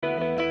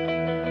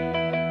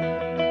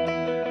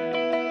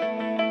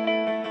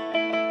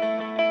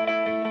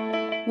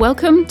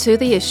Welcome to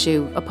The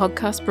Issue, a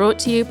podcast brought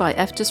to you by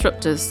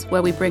Disruptors,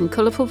 where we bring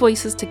colourful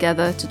voices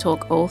together to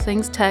talk all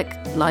things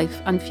tech,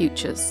 life and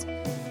futures.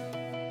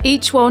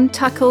 Each one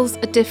tackles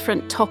a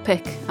different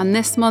topic, and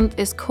this month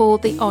is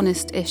called The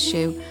Honest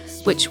Issue,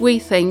 which we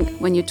think,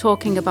 when you're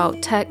talking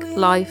about tech,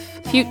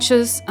 life,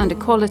 futures and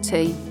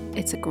equality,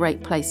 it's a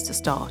great place to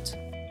start.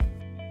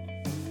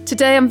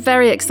 Today I'm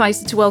very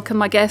excited to welcome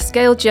my guest,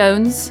 Gail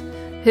Jones,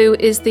 who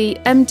is the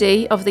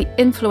MD of the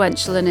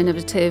influential and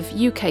innovative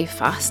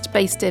UKFast,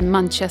 based in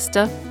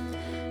Manchester.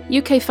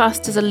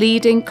 UKFast is a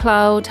leading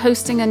cloud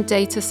hosting and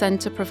data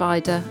centre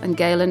provider, and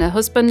Gail and her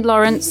husband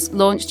Lawrence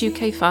launched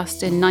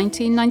UKFast in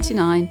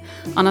 1999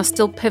 and are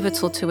still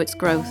pivotal to its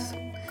growth.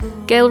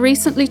 Gail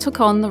recently took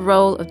on the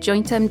role of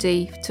joint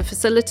MD to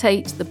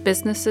facilitate the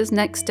business's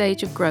next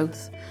stage of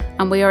growth,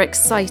 and we are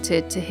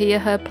excited to hear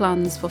her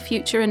plans for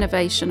future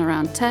innovation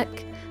around tech,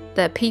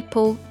 their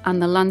people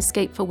and the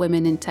landscape for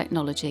women in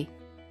technology.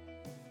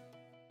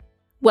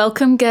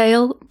 Welcome,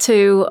 Gail,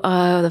 to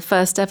the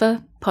first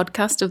ever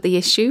podcast of The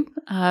Issue.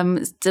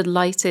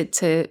 Delighted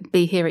to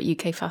be here at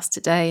UKFast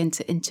today and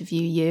to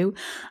interview you.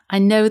 I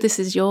know this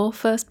is your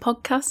first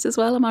podcast as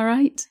well, am I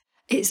right?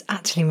 It's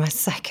actually my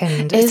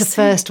second. It's the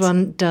first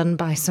one done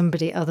by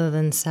somebody other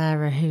than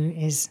Sarah, who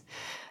is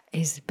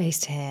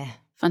based here.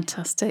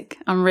 Fantastic.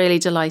 I'm really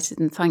delighted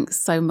and thanks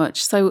so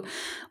much. So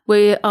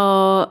we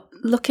are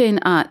looking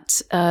at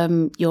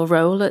your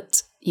role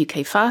at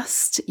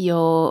UKFast.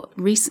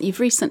 You've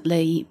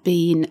recently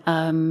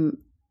been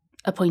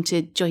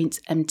appointed joint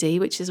MD,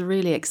 which is a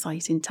really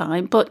exciting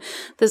time. But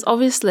there's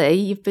obviously,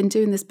 you've been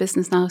doing this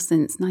business now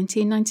since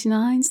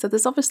 1999. So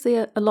there's obviously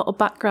a lot of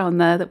background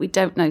there that we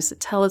don't know. So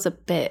tell us a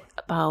bit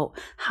about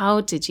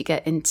how did you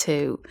get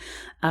into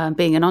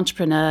being an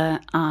entrepreneur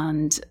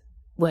and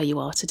where you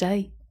are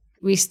today?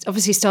 We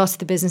obviously started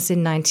the business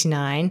in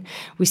 99.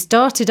 We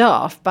started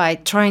off by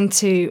trying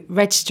to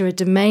register a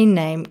domain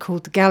name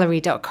called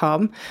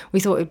gallery.com. We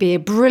thought it would be a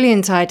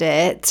brilliant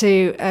idea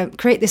to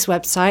create this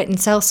website and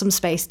sell some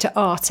space to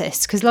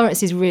artists, because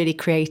Lawrence is really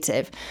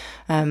creative.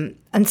 And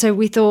so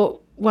we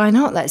thought, why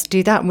not? Let's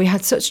do that. And we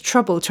had such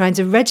trouble trying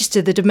to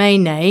register the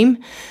domain name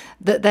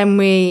that then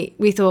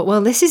we thought,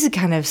 well, this is a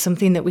kind of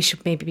something that we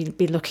should maybe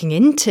be looking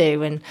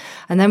into.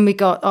 And then we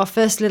got our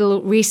first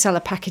little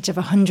reseller package of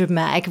 100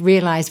 meg,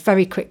 realised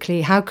very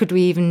quickly, how could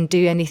we even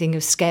do anything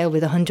of scale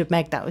with 100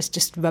 meg? That was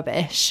just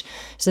rubbish.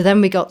 So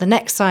then we got the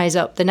next size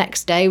up the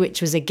next day,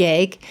 which was a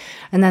gig.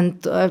 And then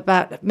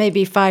about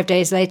maybe 5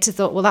 days later,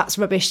 thought, well, that's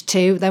rubbish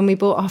too. Then we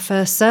bought our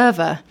first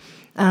server.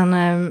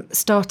 And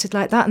started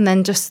like that, and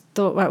then just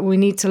thought, right, we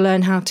need to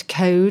learn how to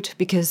code,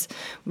 because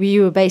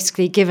you were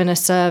basically given a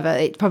server.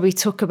 It probably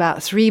took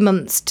about 3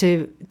 months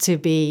to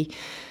be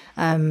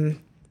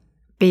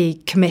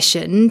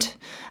commissioned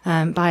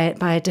by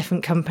a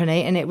different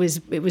company, and it was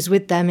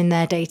with them in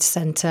their data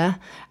center.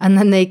 And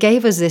then they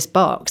gave us this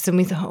box, and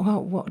we thought,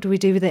 well, what do we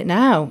do with it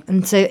now?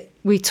 And so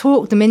we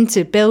talked them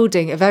into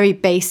building a very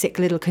basic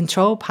little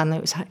control panel.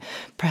 It was like,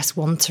 press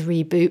 1 to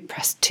reboot,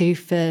 press 2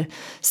 for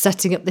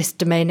setting up this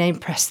domain name,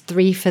 press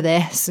 3 for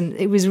this. And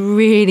it was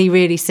really,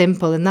 really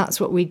simple. And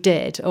that's what we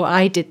did, or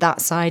I did that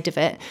side of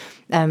it,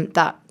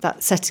 that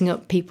setting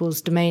up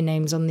people's domain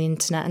names on the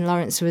internet. And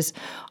Lawrence was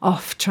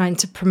off trying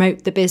to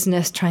promote the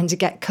business, trying to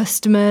get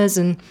customers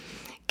and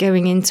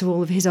going into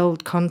all of his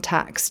old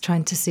contacts,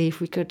 trying to see if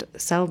we could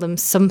sell them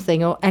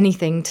something or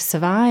anything to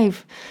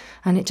survive.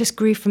 And it just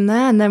grew from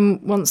there. And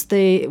then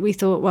we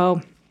thought,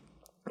 well,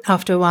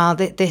 after a while,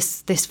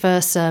 this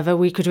first server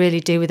we could really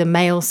do with a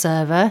mail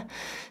server.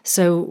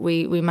 So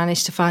we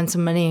managed to find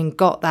some money and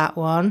got that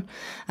one.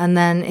 And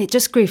then it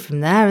just grew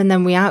from there. And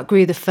then we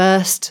outgrew the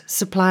first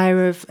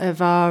supplier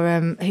of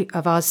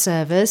our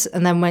servers,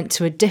 and then went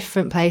to a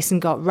different place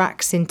and got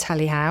racks in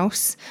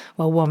Telehouse,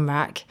 well, one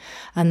rack,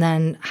 and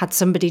then had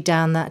somebody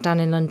down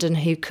in London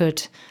who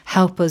could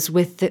help us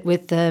with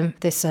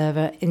the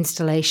server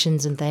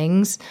installations and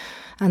things.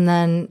 And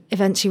then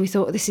eventually we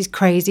thought, this is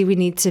crazy. We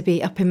need to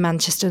be up in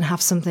Manchester and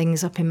have some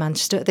things up in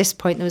Manchester. At this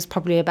point, there was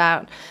probably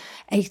about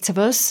 8 of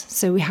us.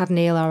 So we had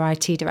Neil, our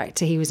IT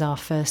director. He was our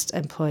first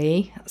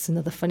employee. That's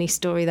another funny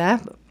story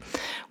there, but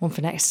one for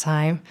next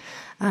time.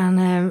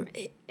 And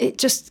it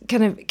just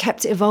kind of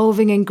kept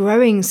evolving and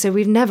growing. So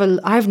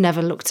I've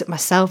never looked at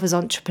myself as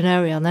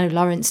entrepreneurial. I know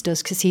Lawrence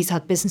does, because he's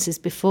had businesses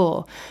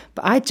before.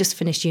 But I just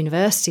finished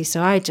university,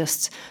 so I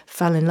just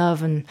fell in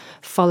love and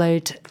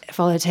followed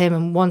him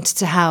and wanted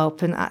to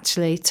help. And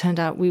actually, it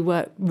turned out we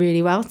worked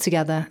really well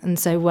together. And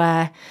so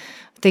where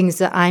things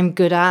that I'm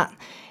good at,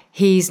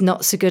 he's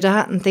not so good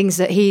at, and things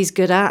that he's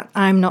good at,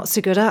 I'm not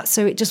so good at.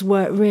 So it just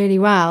worked really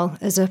well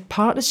as a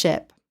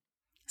partnership.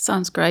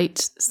 Sounds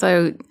great.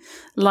 So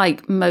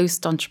like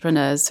most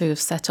entrepreneurs who have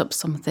set up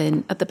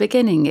something, at the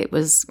beginning, it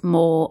was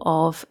more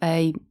of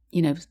a,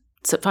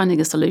 finding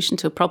a solution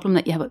to a problem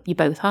that you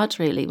both had,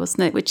 really,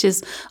 wasn't it? Which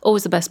is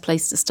always the best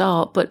place to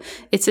start. But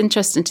it's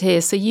interesting to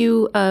hear. So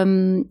you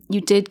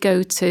did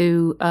go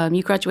to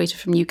you graduated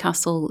from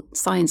Newcastle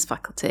Science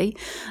Faculty,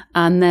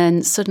 and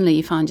then suddenly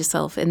you find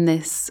yourself in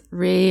this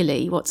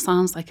really what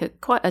sounds like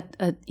quite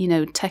a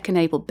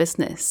tech-enabled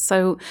business.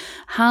 So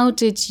how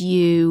did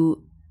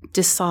you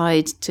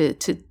decide to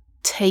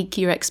take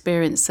your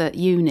experience at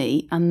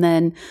uni, and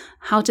then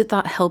how did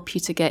that help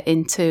you to get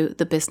into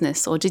the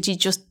business, or did you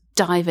just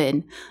dive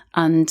in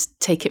and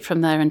take it from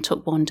there and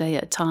took one day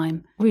at a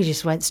time? We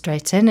just went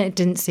straight in. It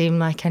didn't seem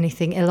like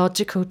anything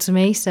illogical to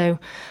me. So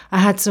I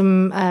had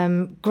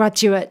some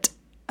graduate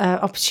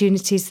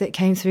opportunities that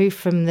came through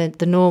from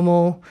the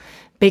normal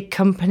big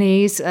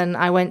companies, and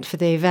I went for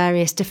the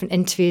various different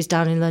interviews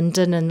down in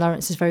London, and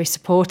Lawrence was very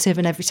supportive,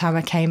 and every time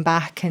I came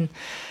back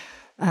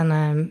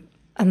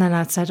and then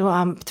I said, well,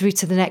 I'm through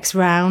to the next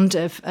round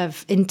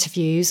of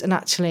interviews. And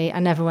actually, I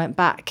never went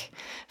back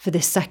for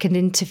this second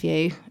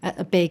interview at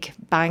a big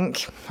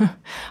bank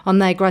on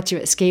their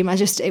graduate scheme.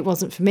 It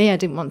wasn't for me. I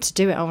didn't want to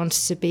do it. I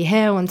wanted to be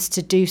here. I wanted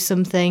to do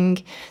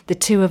something, the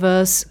two of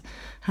us,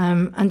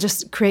 and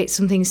just create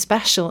something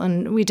special.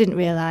 And we didn't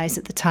realise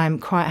at the time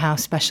quite how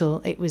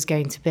special it was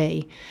going to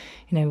be.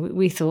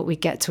 We thought we'd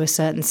get to a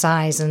certain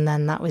size and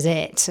then that was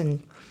it.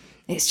 And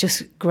it's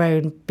just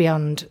grown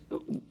beyond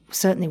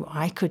certainly what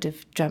I could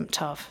have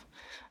dreamt of,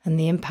 and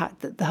the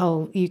impact that the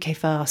whole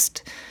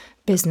UKFast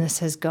business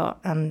has got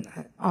and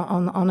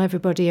on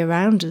everybody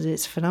around us.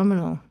 It's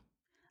phenomenal.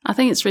 I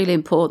think it's really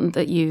important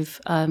that you've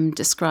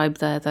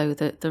described there, though,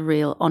 the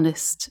real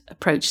honest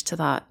approach to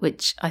that,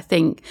 which I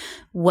think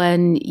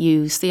when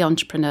you see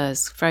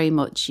entrepreneurs, very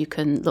much you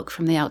can look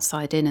from the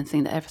outside in and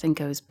think that everything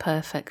goes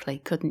perfectly,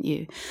 couldn't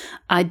you?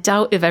 I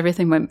doubt if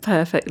everything went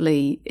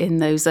perfectly in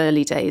those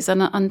early days.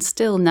 And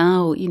still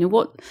now,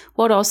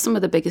 what are some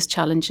of the biggest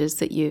challenges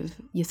that you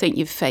think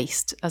you've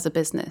faced as a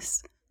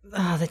business?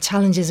 The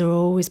challenges are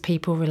always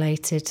people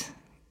related.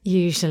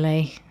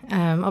 Usually,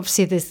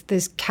 obviously,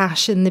 there's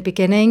cash in the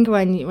beginning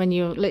when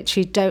you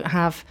literally don't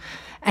have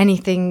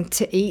anything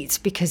to eat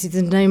because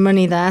there's no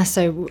money there.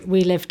 So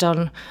we lived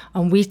on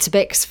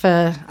Weetabix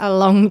for a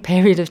long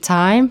period of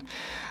time,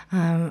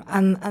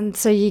 and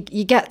so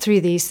you get through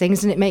these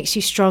things, and it makes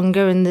you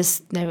stronger. And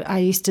I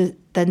used to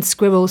then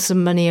squirrel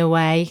some money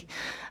away,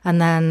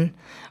 and then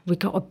we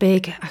got a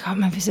big, I can't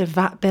remember if it was a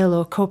VAT bill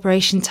or a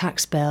corporation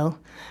tax bill,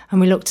 and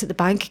we looked at the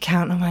bank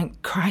account and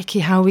went, crikey,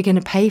 how are we going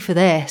to pay for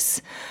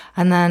this?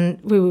 And then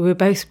we were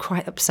both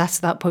quite upset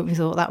at that point. We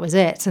thought that was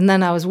it. And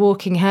then I was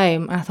walking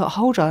home and I thought,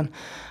 hold on,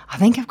 I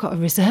think I've got a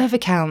reserve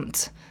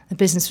account, a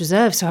business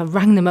reserve. So I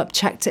rang them up,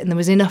 checked it, and there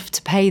was enough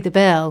to pay the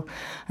bill.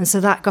 And so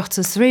that got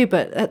us through.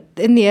 But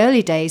in the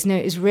early days,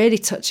 it was really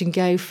touch and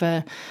go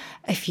for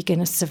if you're going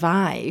to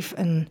survive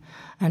and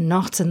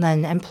not. And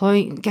then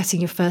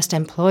getting your first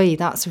employee,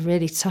 that's a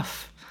really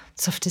tough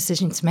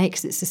decision to make,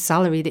 because it's a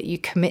salary that you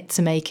commit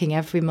to making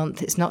every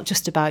month. It's not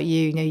just about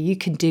you. You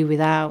can do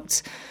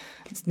without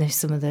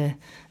some of the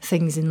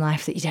things in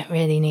life that you don't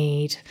really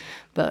need,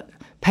 but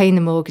paying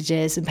the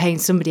mortgages and paying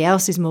somebody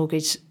else's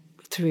mortgage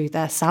through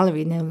their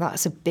salary,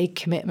 that's a big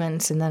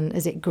commitment. And then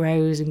as it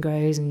grows and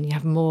grows and you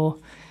have more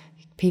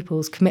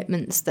people's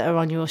commitments that are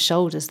on your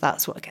shoulders,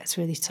 that's what gets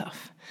really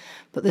tough.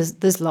 But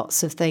there's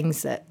lots of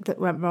things that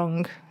went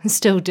wrong and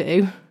still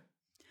do.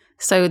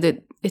 So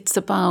there's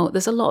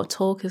a lot of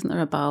talk, isn't there,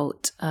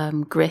 about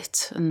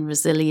grit and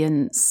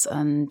resilience,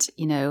 and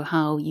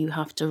how you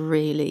have to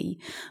really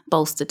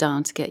bolster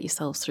down to get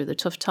yourselves through the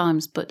tough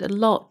times. But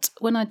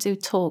when I do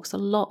talks, a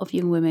lot of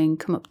young women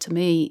come up to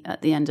me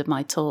at the end of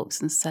my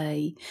talks and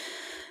say,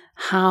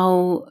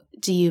 how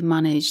do you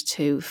manage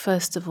to,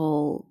 first of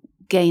all,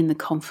 gain the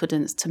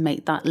confidence to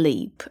make that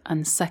leap?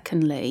 And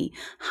secondly,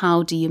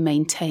 how do you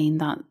maintain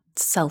that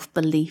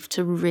self-belief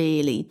to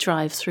really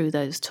drive through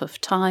those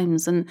tough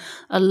times? And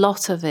a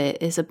lot of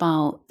it is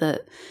about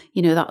that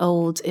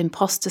old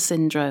imposter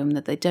syndrome,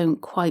 that they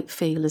don't quite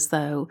feel as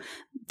though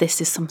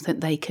this is something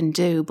they can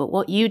do. But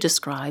what you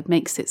describe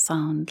makes it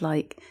sound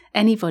like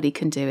anybody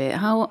can do it.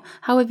 How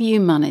have you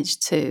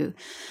managed to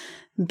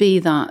be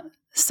that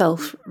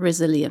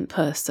self-resilient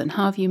person?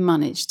 How have you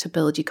managed to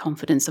build your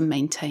confidence and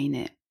maintain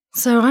it?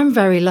 So I'm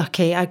very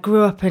lucky. I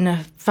grew up in a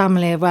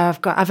family where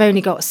I've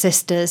only got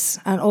sisters,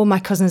 and all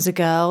my cousins are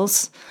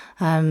girls.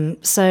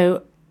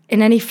 So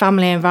in any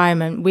family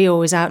environment, we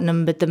always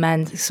outnumbered the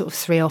men sort of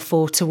 3 or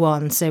 4 to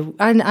 1. So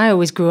I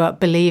always grew up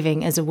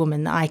believing as a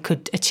woman that I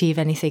could achieve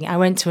anything. I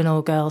went to an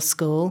all-girls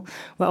school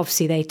where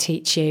obviously they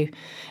teach you,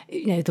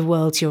 the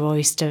world's your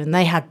oyster, and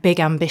they had big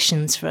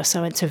ambitions for us.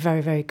 I went to a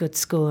very, very good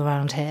school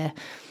around here.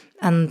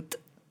 And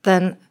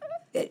then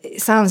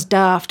it sounds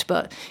daft,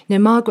 but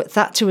Margaret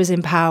Thatcher was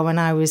in power when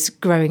I was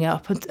growing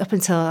up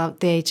until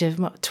the age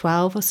of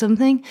 12 or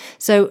something.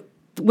 So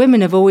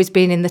women have always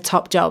been in the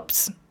top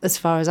jobs as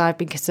far as I've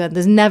been concerned.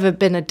 There's never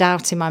been a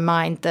doubt in my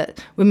mind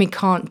that women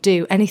can't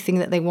do anything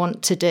that they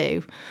want to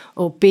do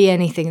or be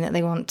anything that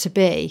they want to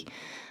be.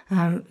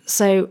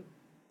 So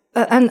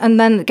And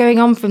then going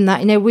on from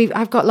that,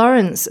 I've got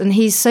Lawrence, and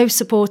he's so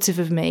supportive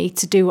of me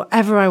to do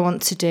whatever I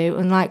want to do,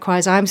 and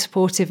likewise I'm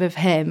supportive of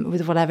him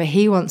with whatever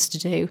he wants to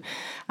do,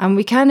 and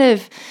we kind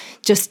of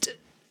just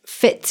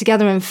fit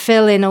together and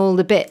fill in all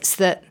the bits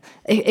that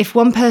if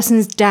one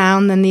person's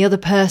down, then the other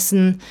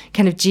person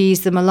kind of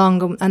G's them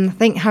along. And I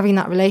think having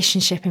that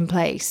relationship in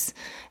place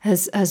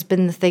has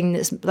been the thing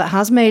that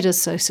has made us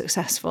so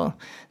successful.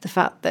 The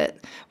fact that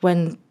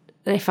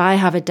if I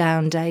have a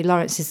down day,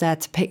 Lawrence is there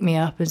to pick me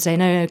up and say,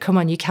 no, come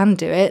on, you can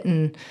do it.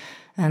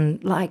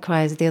 And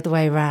likewise the other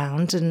way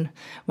around. And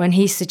when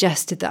he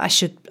suggested that I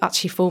should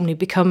actually formally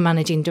become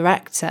managing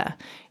director,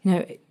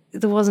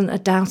 there wasn't a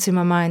doubt in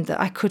my mind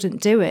that I couldn't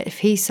do it. If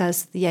he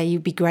says, yeah,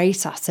 you'd be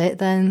great at it,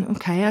 then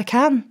okay, I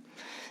can.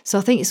 So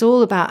I think it's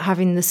all about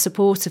having the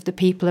support of the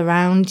people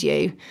around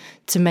you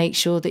to make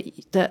sure that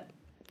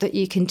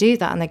you can do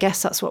that. And I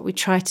guess that's what we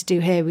try to do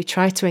here. We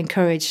try to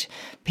encourage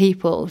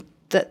people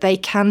that they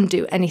can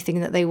do anything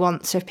that they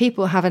want. So if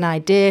people have an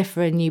idea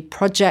for a new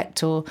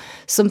project or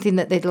something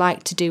that they'd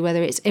like to do,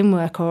 whether it's in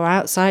work or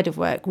outside of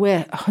work,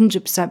 we're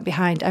 100%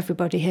 behind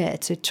everybody here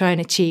to try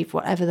and achieve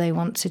whatever they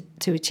want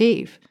to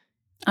achieve.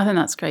 I think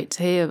that's great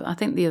to hear. I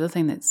think the other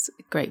thing that's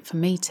great for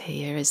me to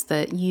hear is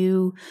that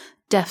you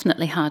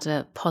definitely had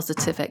a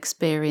positive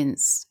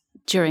experience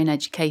during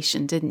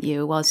education, didn't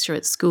you? Whilst you're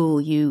at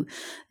school, you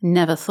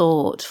never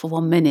thought for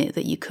 1 minute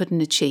that you couldn't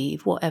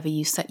achieve whatever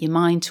you set your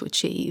mind to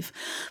achieve.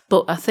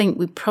 But I think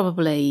we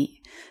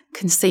probably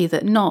can see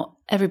that not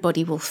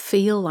everybody will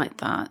feel like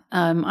that.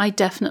 I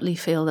definitely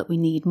feel that we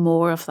need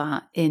more of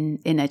that in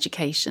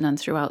education and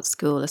throughout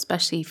school,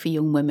 especially for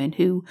young women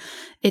who,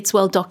 it's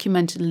well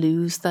documented,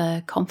 lose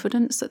their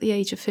confidence at the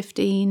age of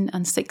 15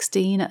 and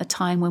 16 at a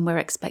time when we're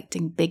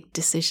expecting big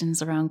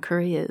decisions around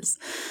careers.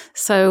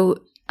 So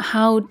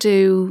how would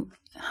you,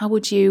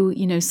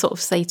 sort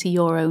of say to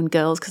your own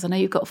girls, because I know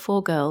you've got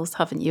 4 girls,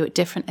 haven't you, at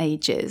different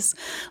ages,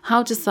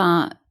 how does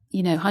that,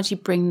 how do you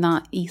bring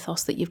that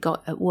ethos that you've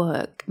got at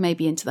work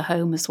maybe into the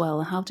home as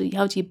well? How do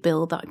you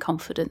build that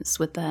confidence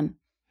with them?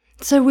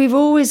 So we've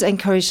always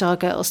encouraged our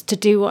girls to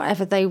do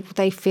whatever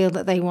they feel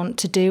that they want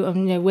to do.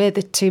 And, we're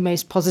the 2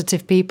 most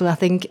positive people, I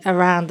think,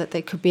 around that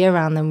they could be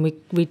around them.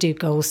 We do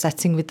goal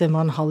setting with them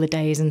on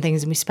holidays and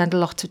things, and we spend a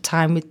lot of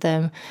time with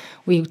them.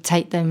 We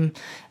take them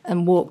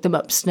and walk them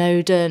up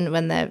Snowdon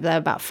when they're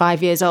about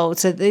 5 years old.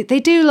 So they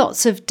do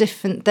lots of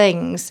different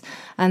things.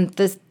 And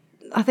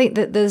I think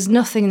that there's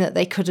nothing that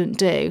they couldn't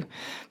do.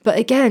 But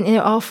again,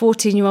 our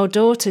 14-year-old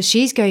daughter,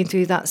 she's going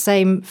through that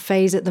same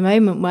phase at the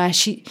moment where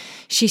she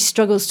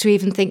struggles to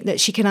even think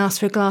that she can ask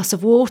for a glass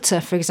of water,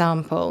 for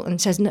example,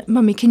 and says,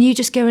 Mummy, can you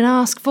just go and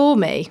ask for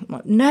me?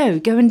 Like, no,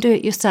 go and do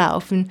it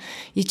yourself. And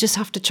you just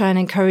have to try and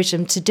encourage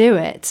them to do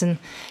it. And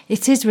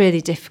it is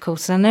really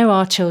difficult. And I know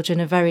our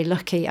children are very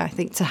lucky, I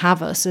think, to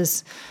have us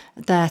as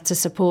there to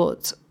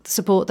support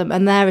them,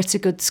 and they're at a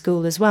good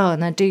school as well.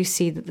 And I do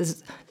see that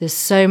there's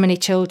so many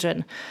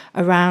children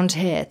around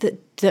here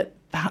that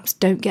perhaps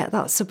don't get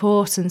that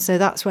support, and so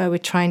that's where we're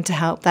trying to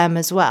help them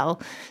as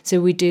well.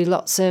 So we do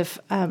lots of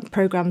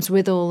programs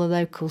with all the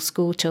local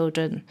school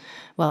children.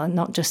 Well,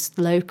 not just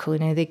local,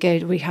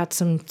 we had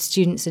some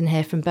students in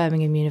here from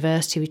Birmingham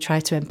University. We try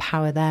to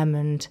empower them,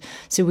 and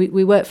so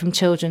we work from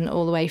children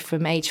all the way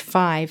from age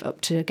 5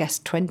 up to, I guess,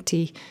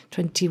 20,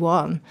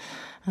 21.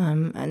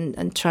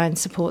 And try and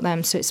support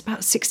them. So it's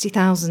about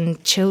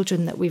 60,000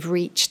 children that we've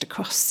reached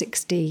across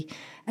 60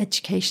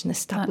 education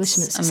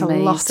establishments. It's a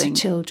lot of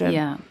children.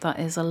 Yeah, that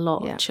is a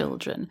lot of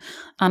children.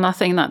 And I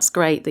think that's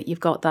great that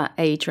you've got that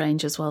age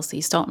range as well. So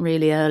you start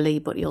really early,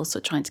 but you're also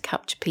trying to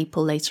capture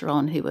people later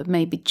on who are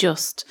maybe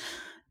just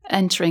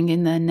entering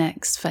in their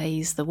next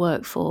phase, the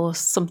workforce,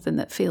 something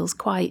that feels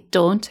quite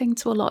daunting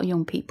to a lot of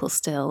young people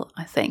still,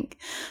 I think.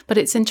 But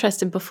it's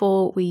interesting,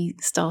 before we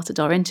started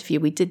our interview,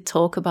 we did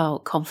talk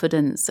about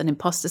confidence and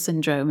imposter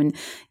syndrome. And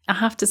I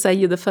have to say,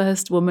 you're the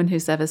first woman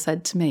who's ever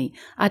said to me,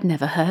 I'd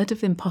never heard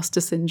of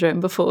imposter syndrome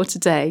before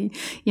today.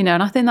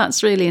 And I think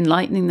that's really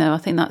enlightening, though. I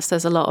think that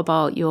says a lot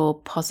about your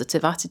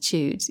positive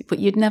attitude. But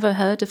you'd never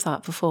heard of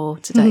that before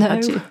today,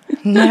 had you?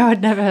 No,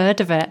 I'd never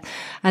heard of it.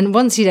 And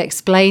once you'd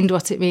explained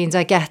what it means,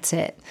 I get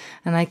it.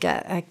 And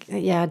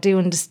I do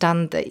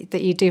understand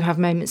that you do have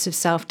moments of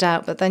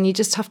self-doubt, but then you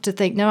just have to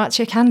think, no,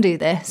 actually, I can do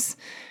this.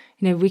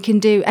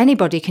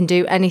 Anybody can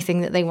do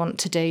anything that they want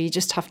to do. You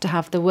just have to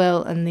have the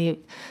will and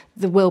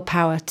the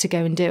willpower to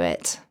go and do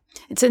it.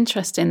 It's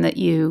interesting that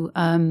you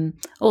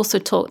also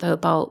talk, though,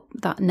 about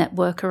that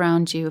network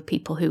around you of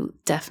people who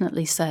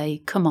definitely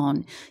say, come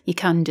on, you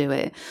can do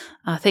it.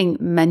 I think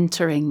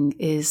mentoring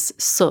is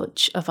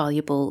such a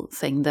valuable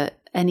thing that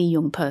any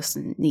young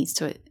person needs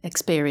to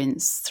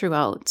experience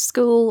throughout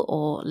school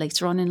or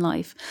later on in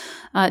life.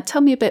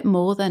 Tell me a bit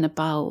more then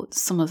about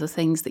some of the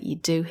things that you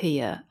do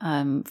here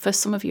for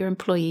some of your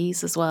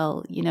employees as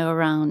well,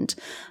 around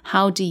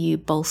how do you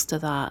bolster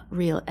that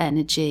real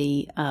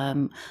energy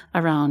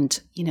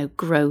around,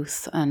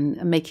 growth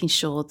and making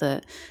sure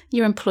that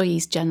your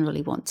employees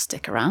generally want to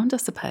stick around, I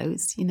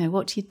suppose.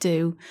 What do you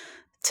do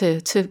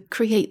to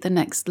create the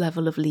next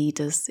level of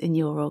leaders in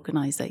your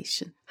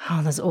organisation?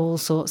 Oh, there's all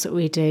sorts that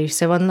we do.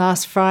 So on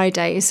last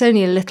Friday, it's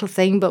only a little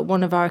thing, but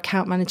one of our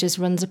account managers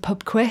runs a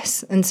pub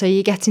quiz. And so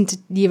you get into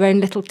your own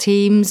little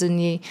teams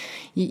and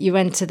you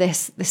enter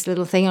this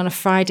little thing on a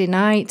Friday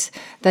night.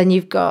 Then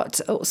you've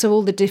got, so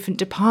all the different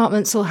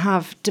departments will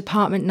have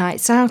department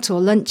nights out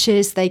or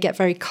lunches. They get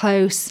very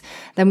close.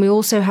 Then we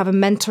also have a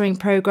mentoring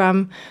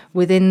programme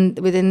within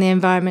the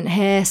environment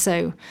here.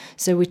 So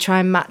we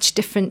try and match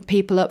different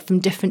people up from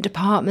different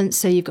departments.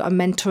 So you've got a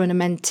mentor and a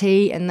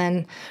mentee, and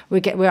then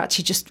we're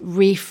actually just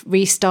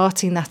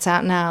restarting that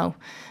out now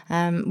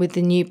with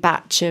the new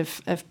batch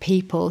of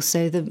people.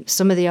 So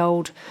some of the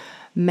old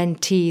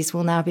mentees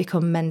will now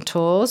become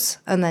mentors,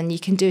 and then you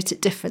can do it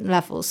at different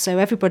levels. So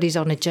everybody's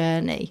on a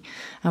journey,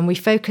 and we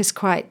focus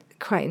quite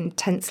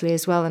intensely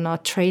as well on our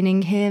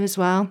training here as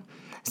well.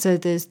 So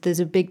there's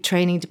a big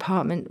training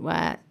department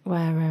where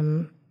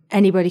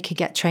anybody could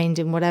get trained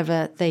in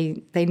whatever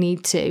they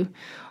need to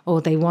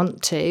or they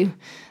want to.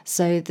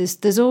 So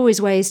there's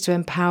always ways to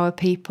empower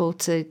people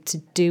to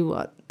do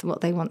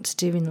what they want to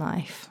do in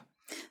life.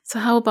 So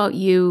how about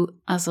you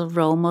as a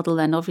role model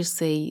then?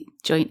 Obviously,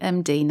 joint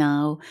MD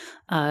now,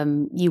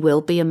 you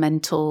will be a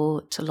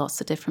mentor to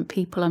lots of different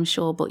people, I'm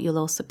sure, but you'll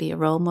also be a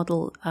role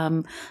model.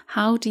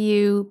 How do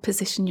you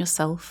position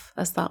yourself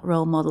as that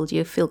role model? Do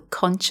you feel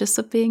conscious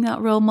of being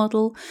that role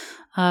model?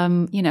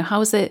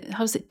 How's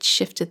it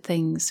shifted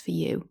things for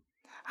you?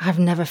 I've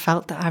never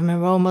felt that I'm a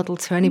role model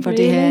to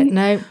anybody Really? here.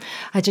 No,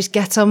 I just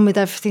get on with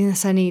everything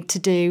that I need to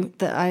do.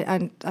 That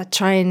I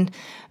try and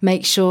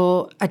make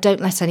sure I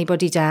don't let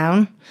anybody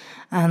down,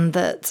 and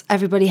that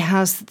everybody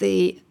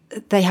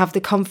they have the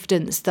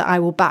confidence that I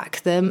will back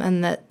them,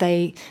 and that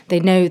they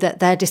know that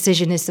their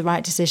decision is the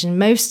right decision.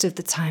 Most of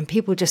the time,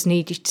 people just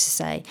need you to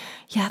say,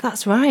 yeah,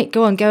 that's right.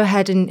 Go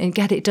ahead and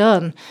get it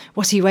done.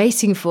 What are you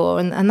waiting for?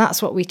 And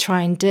that's what we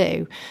try and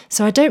do.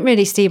 So I don't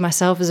really see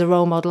myself as a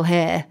role model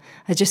here.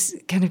 I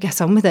just kind of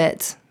get on with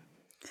it.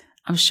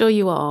 I'm sure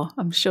you are.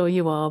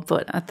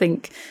 But I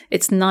think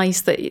it's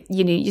nice that,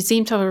 you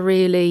seem to have a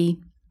really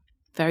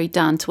very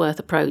down-to-earth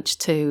approach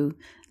to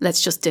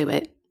let's just do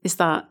it.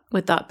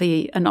 Would that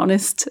be an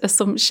honest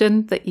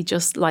assumption, that you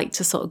just like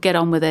to sort of get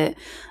on with it,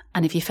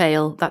 and if you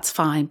fail, that's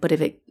fine, but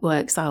if it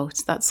works out,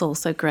 that's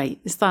also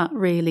great? Is that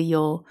really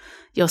your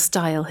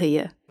style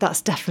here?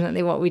 That's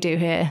definitely what we do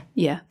here.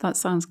 Yeah, that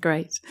sounds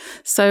great.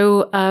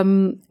 So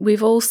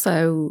we've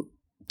also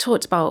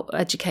talked about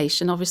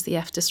education. Obviously,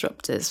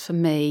 Disruptors for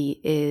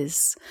me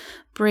is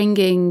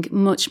bringing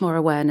much more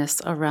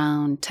awareness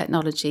around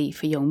technology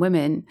for young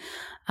women.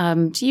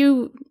 Do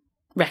you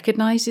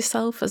recognise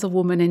yourself as a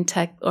woman in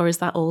tech, or is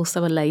that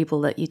also a label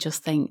that you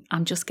just think,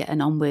 I'm just getting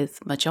on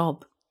with my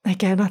job?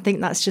 Again, I think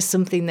that's just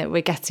something that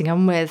we're getting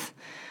on with.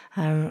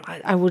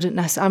 I wouldn't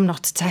necessarily, I'm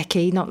not a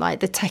techie, not like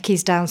the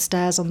techies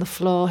downstairs on the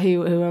floor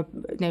who are,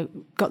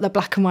 got the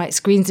black and white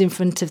screens in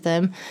front of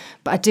them.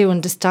 But I do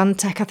understand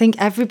tech. I think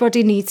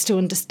everybody needs to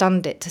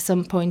understand it to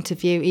some point of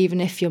view, even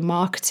if you're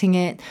marketing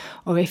it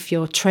or if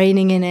you're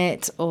training in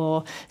it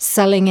or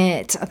selling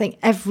it. I think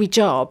every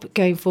job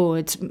going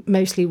forward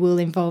mostly will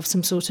involve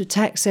some sort of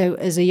tech. So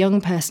as a young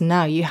person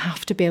now, you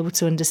have to be able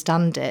to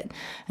understand it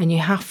and you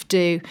have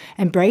to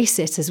embrace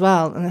it as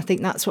well. And I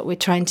think that's what we're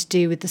trying to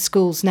do with the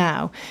schools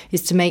now,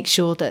 is to make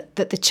sure that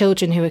the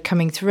children who are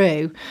coming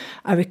through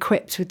are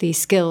equipped with these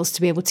skills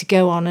to be able to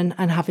go on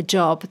and have a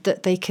job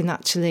that they can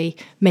actually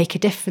make a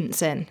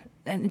difference in.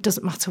 And it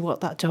doesn't matter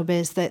what that job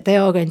is, that they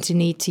are going to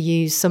need to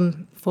use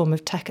some form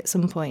of tech at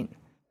some point.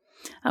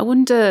 I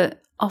wonder,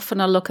 often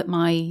I look at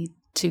my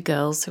two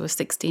girls who are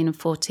 16 and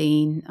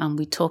 14, and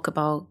we talk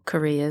about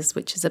careers,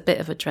 which is a bit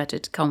of a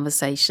dreaded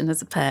conversation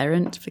as a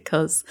parent,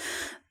 because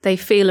they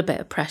feel a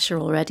bit of pressure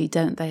already,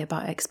 don't they,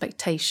 about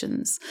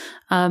expectations.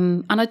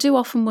 And I do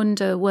often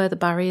wonder where the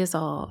barriers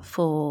are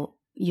for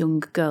young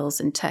girls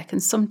in tech.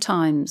 And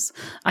sometimes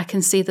I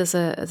can see there's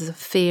a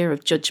fear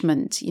of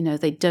judgment.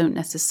 They don't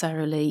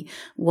necessarily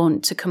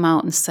want to come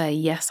out and say,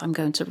 yes, I'm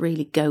going to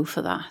really go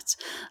for that.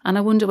 And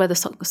I wonder whether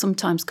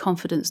sometimes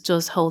confidence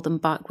does hold them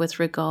back with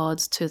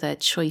regards to their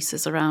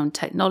choices around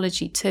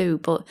technology too.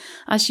 But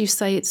as you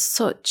say, it's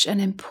such an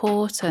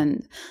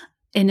important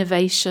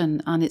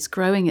innovation, and it's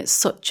growing at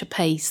such a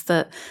pace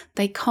that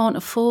they can't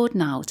afford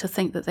now to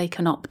think that they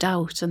can opt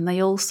out, and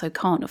they also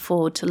can't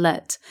afford to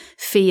let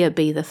fear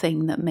be the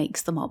thing that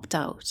makes them opt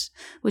out.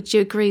 Would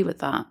you agree with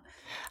that?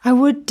 I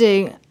would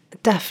do,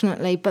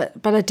 definitely, but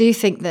I do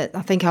think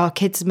our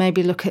kids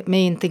maybe look at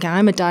me and think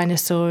I'm a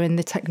dinosaur in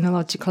the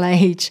technological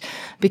age,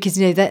 because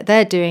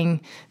they're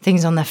doing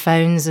things on their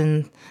phones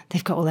and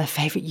they've got all their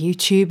favourite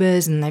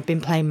YouTubers and they've been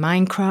playing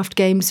Minecraft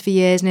games for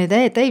years.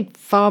 They're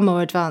far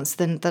more advanced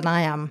than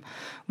I am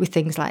with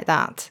things like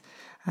that.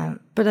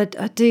 But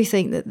I do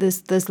think that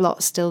there's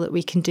lots still that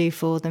we can do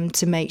for them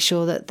to make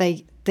sure that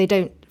they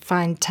don't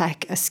find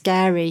tech a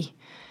scary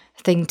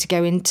thing to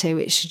go into.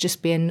 It should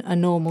just be a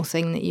normal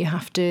thing that you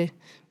have to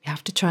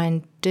try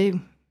and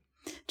do.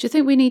 Do you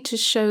think we need to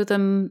show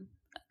them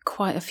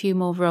quite a few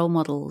more role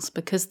models?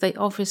 Because they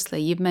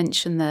obviously, you've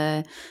mentioned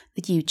the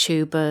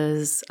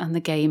YouTubers and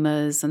the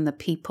gamers and the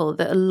people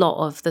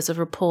that there's a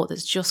report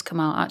that's just come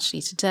out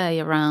actually today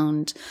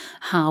around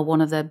how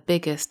one of their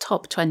biggest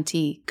top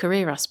 20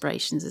 career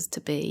aspirations is to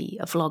be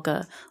a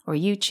vlogger or a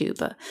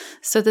YouTuber.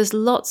 So there's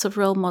lots of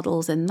role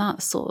models in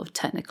that sort of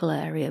technical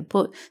area.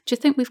 But do you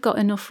think we've got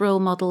enough role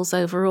models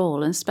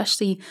overall, and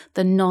especially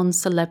the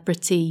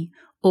non-celebrity,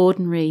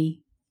 ordinary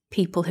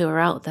people who are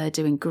out there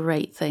doing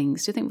great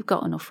things? Do you think we've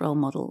got enough role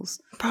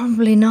models?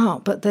 Probably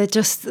not, but they're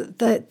just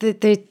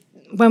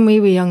when we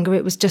were younger,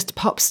 it was just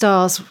pop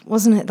stars,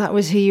 wasn't it? That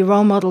was who your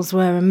role models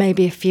were, and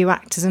maybe a few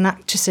actors and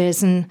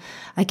actresses. And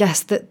I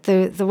guess that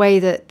the way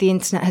that the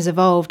internet has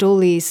evolved, all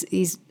these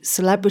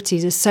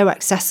celebrities are so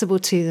accessible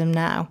to them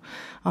now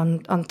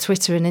on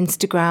Twitter and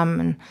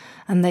Instagram,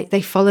 and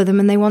they follow them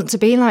and they want to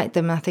be like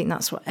them. I think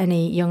that's what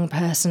any young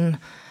person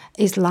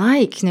is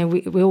like.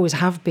 We always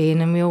have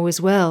been and we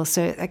always will.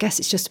 So I guess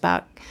it's just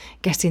about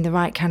getting the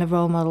right kind of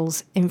role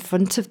models in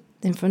front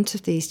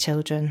of these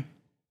children.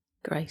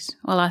 Great.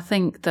 Well, I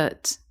think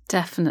that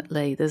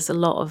definitely there's a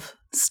lot of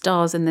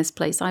stars in this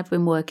place. I've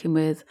been working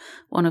with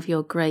one of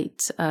your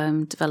great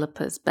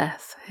developers,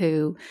 Beth,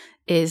 who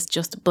is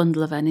just a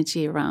bundle of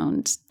energy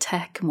around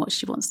tech and what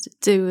she wants to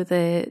do with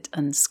it,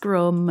 and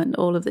Scrum and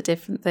all of the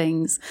different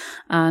things.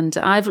 And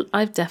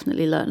I've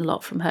definitely learned a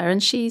lot from her.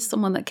 And she's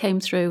someone that came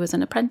through as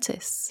an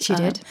apprentice. She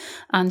did.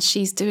 And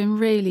she's doing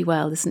really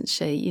well, isn't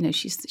she?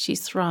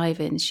 She's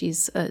thriving.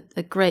 She's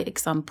a great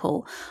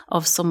example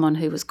of someone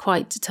who was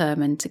quite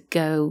determined to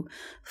go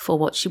for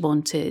what she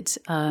wanted,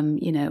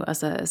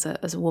 as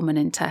a woman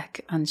in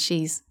tech. And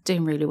she's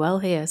doing really well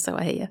here, so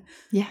I hear.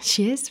 Yeah,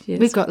 she is.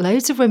 We've got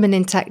loads of women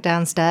in tech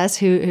downstairs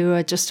who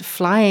are just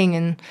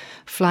flying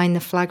the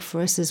flag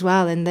for us as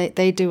well. And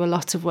they do a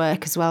lot of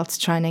work as well to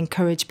try and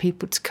encourage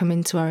people to come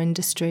into our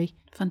industry.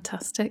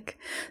 Fantastic.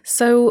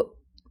 So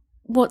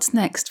what's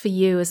next for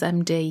you as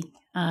MD?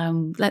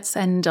 Let's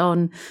end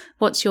on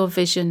what's your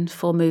vision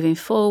for moving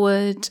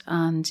forward,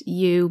 and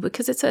you,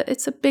 because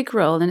it's a big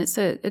role and it's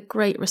a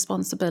great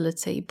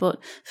responsibility. But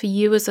for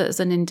you as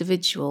an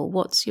individual,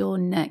 what's your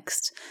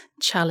next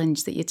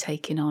challenge that you're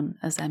taking on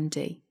as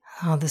MD?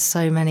 Oh, there's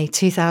so many.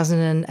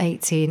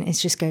 2018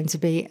 is just going to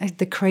be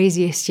the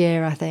craziest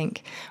year, I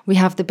think. We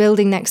have the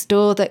building next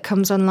door that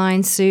comes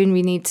online soon.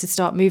 We need to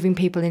start moving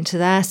people into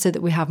there so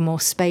that we have more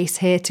space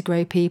here to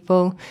grow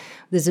people.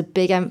 There's a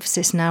big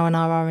emphasis now in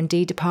our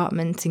R&D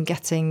department in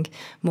getting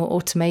more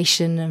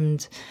automation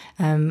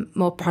and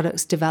more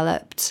products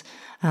developed.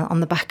 On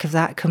the back of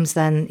that comes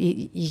then,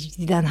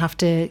 you then have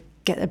to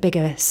get a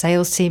bigger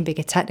sales team,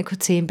 bigger technical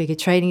team, bigger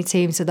training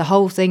team. So the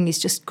whole thing is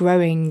just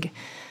growing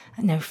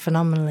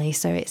phenomenally.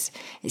 So it's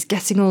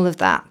getting all of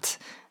that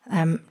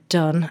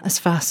done as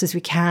fast as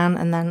we can.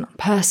 And then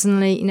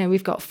personally,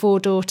 we've got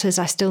 4 daughters.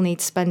 I still need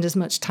to spend as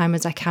much time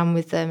as I can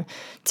with them.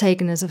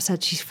 Tegan, as I've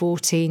said, she's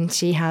 14.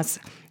 She has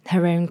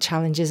her own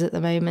challenges at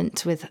the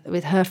moment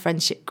with her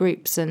friendship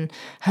groups and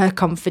her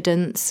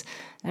confidence.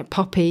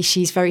 Poppy,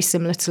 she's very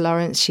similar to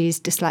Lawrence. She's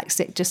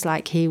dyslexic just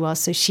like he was,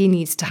 so she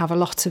needs to have a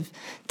lot of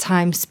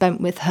time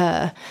spent with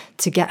her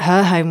to get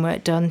her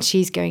homework done.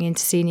 She's going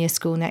into senior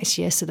school next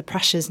year, so the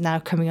pressure's now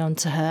coming on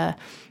to her.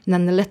 And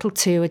then the little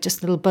 2 are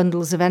just little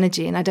bundles of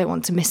energy, and I don't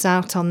want to miss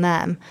out on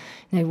them.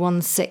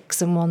 One's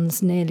 6 and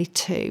one's nearly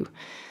 2.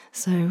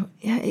 So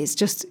yeah, it's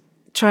just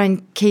try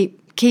and keep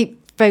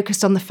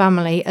focused on the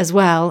family as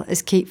well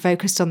as keep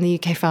focused on the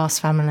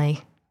UKFast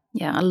family.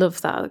 Yeah, I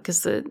love that,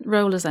 because the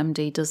role as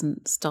MD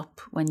doesn't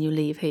stop when you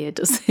leave here,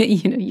 does it?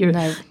 You're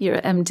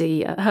an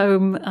MD at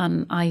home,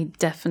 and I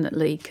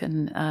definitely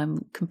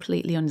can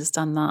completely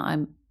understand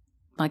that.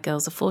 My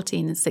girls are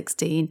 14 and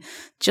 16,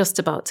 just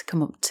about to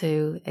come up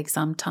to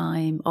exam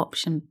time,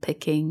 option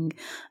picking,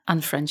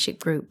 and friendship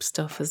group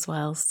stuff as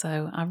well.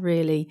 So I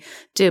really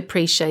do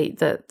appreciate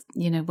that,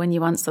 when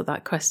you answered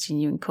that question,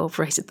 you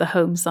incorporated the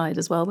home side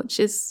as well, which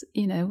is,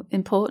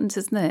 important,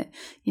 isn't it?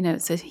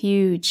 It's a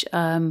huge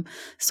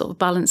sort of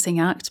balancing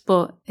act,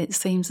 but it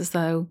seems as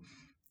though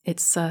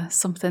it's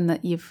something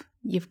that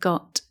you've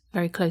got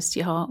very close to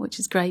your heart, which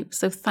is great.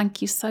 So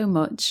thank you so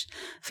much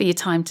for your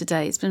time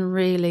today. It's been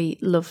really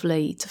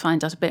lovely to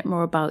find out a bit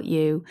more about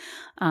you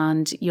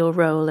and your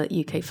role at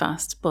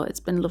UKFast, but it's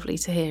been lovely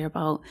to hear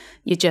about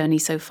your journey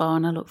so far,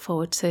 and I look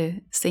forward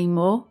to seeing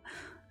more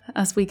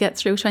as we get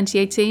through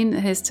 2018.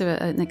 Here's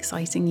to an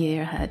exciting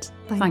year ahead.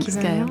 Thanks,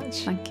 Gail.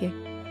 Much. Thank you.